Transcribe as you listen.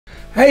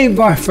Hey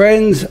my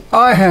friends,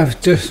 I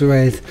have just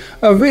read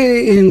a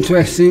really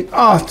interesting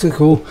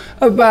article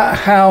about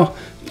how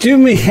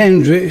Jimi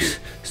Hendrix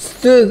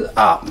stood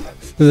up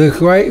to the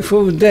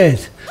Grateful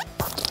Dead.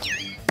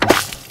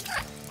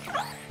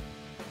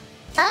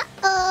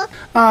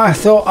 I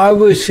thought I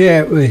would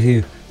share it with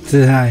you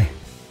today.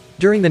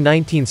 During the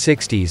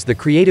 1960s, the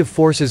creative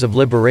forces of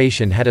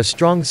liberation had a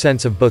strong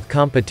sense of both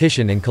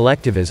competition and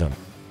collectivism.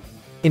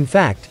 In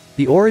fact,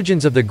 the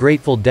origins of the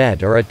Grateful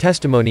Dead are a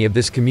testimony of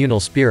this communal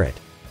spirit.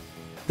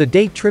 The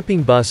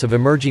day-tripping bus of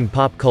emerging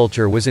pop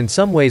culture was in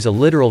some ways a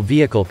literal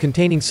vehicle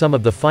containing some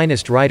of the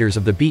finest writers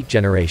of the Beat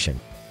generation.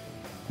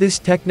 This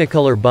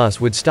Technicolor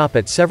bus would stop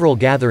at several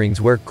gatherings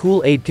where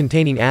Kool-Aid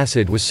containing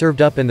acid was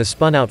served up and the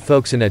spun-out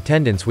folks in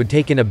attendance would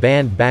take in a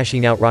band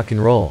bashing out rock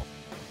and roll.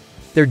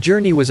 Their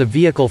journey was a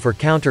vehicle for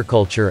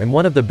counterculture, and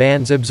one of the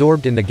bands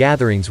absorbed in the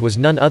gatherings was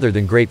none other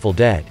than Grateful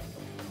Dead.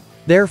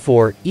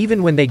 Therefore,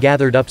 even when they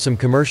gathered up some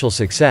commercial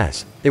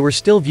success, they were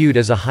still viewed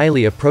as a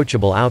highly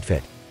approachable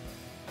outfit.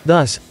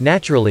 Thus,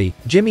 naturally,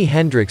 Jimi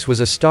Hendrix was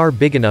a star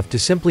big enough to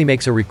simply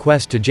make a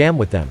request to jam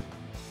with them.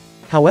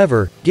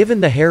 However, given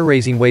the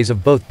hair-raising ways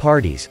of both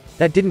parties,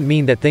 that didn't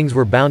mean that things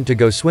were bound to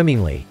go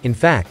swimmingly. In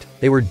fact,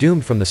 they were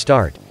doomed from the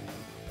start.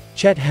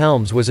 Chet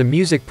Helms was a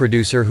music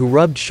producer who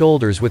rubbed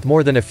shoulders with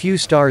more than a few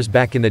stars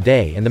back in the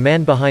day, and the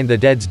man behind the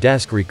Dead's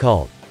desk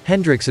recalled,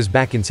 "Hendrix is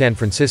back in San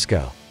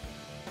Francisco.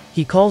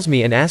 He calls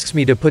me and asks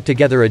me to put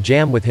together a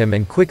jam with him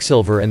and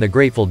Quicksilver and the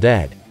Grateful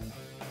Dead.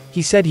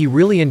 He said he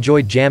really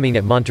enjoyed jamming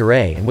at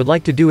Monterey and would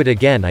like to do it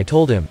again." I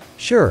told him,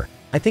 "Sure,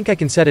 I think I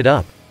can set it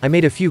up." I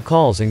made a few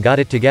calls and got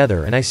it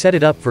together, and I set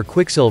it up for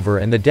Quicksilver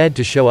and the Dead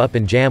to show up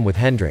and jam with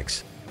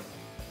Hendrix.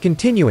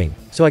 Continuing,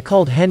 so I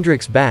called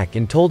Hendrix back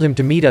and told him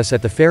to meet us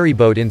at the ferry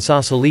boat in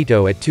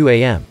Sausalito at 2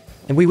 a.m.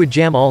 and we would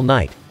jam all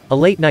night. A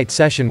late night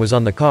session was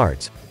on the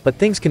cards, but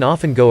things can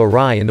often go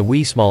awry in the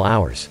wee small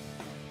hours.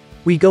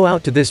 We go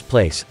out to this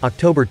place,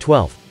 October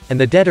 12th, and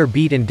the Dead are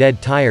beat and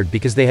dead tired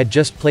because they had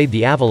just played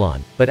the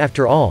Avalon, but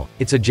after all,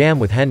 it's a jam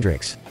with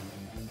Hendrix.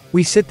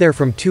 We sit there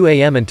from 2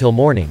 a.m. until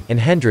morning, and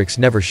Hendrix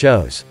never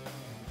shows.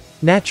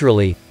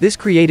 Naturally, this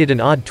created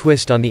an odd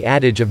twist on the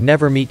adage of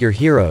never meet your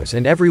heroes,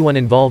 and everyone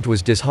involved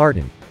was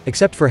disheartened,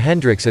 except for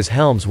Hendrix, as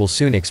Helms will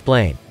soon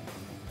explain.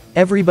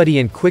 Everybody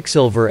in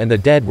Quicksilver and the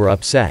Dead were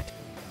upset.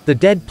 The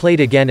Dead played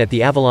again at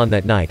the Avalon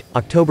that night,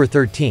 October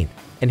 13th,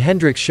 and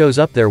Hendrix shows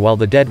up there while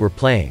the Dead were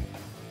playing.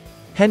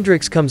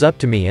 Hendrix comes up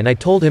to me and I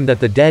told him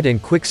that the Dead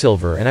and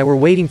Quicksilver and I were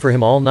waiting for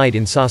him all night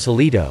in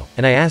Sausalito,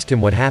 and I asked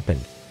him what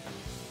happened.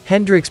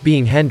 Hendrix,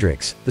 being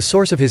Hendrix, the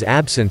source of his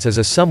absence is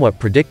a somewhat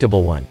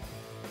predictable one.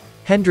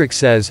 Hendrix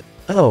says,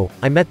 "Oh,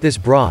 I met this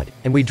broad,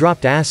 and we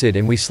dropped acid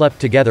and we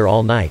slept together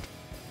all night."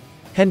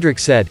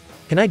 Hendrix said,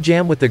 "Can I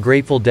jam with the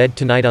Grateful Dead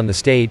tonight on the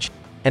stage?"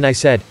 And I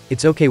said,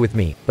 "It's okay with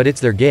me, but it's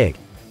their gig.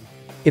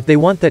 If they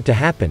want that to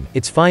happen,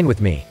 it's fine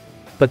with me."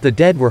 But the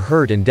Dead were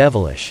hurt and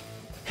devilish.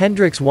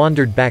 Hendrix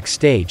wandered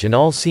backstage and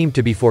all seemed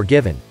to be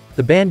forgiven.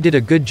 The band did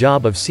a good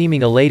job of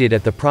seeming elated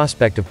at the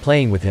prospect of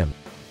playing with him.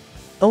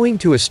 Owing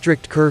to a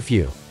strict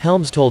curfew,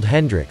 Helms told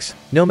Hendrix,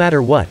 "No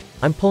matter what,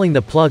 I'm pulling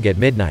the plug at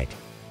midnight."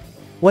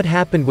 What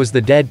happened was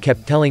the Dead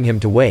kept telling him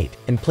to wait,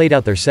 and played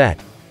out their set.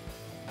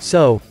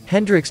 So,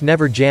 Hendrix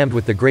never jammed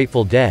with the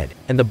Grateful Dead,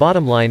 and the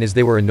bottom line is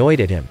they were annoyed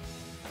at him.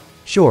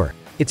 Sure,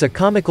 it's a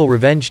comical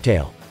revenge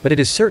tale, but it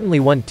is certainly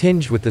one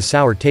tinged with the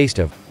sour taste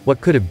of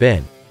what could have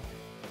been.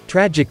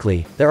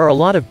 Tragically, there are a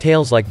lot of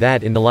tales like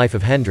that in the life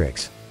of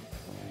Hendrix.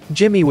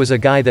 Jimmy was a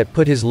guy that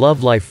put his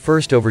love life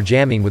first over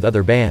jamming with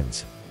other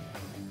bands.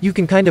 You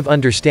can kind of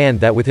understand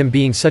that with him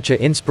being such an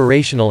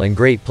inspirational and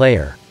great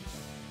player.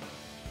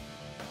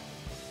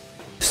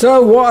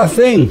 So what a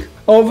thing!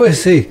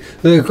 Obviously,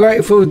 the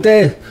Grateful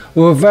Dead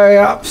were very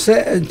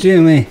upset at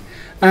Jimmy,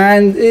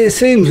 and it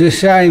seems a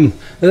shame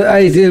that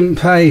they didn't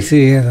play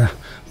together.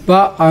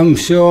 But I'm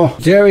sure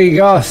Jerry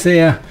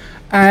Garcia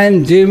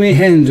and Jimi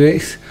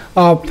Hendrix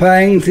are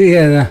playing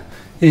together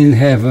in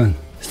heaven.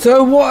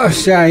 So what a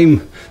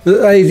shame that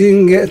they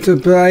didn't get to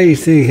play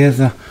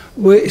together,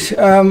 which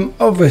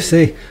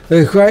obviously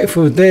the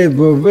Grateful Dead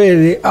were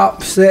really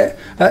upset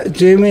at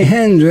Jimi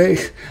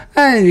Hendrix,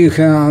 and you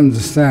can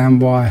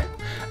understand why.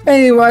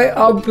 Anyway,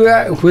 I'll be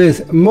back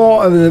with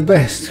more of the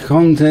best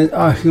content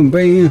I can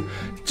bring you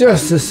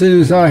just as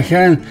soon as I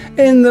can.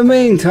 In the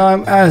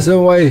meantime, as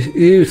always,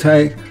 you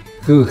take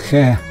good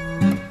care.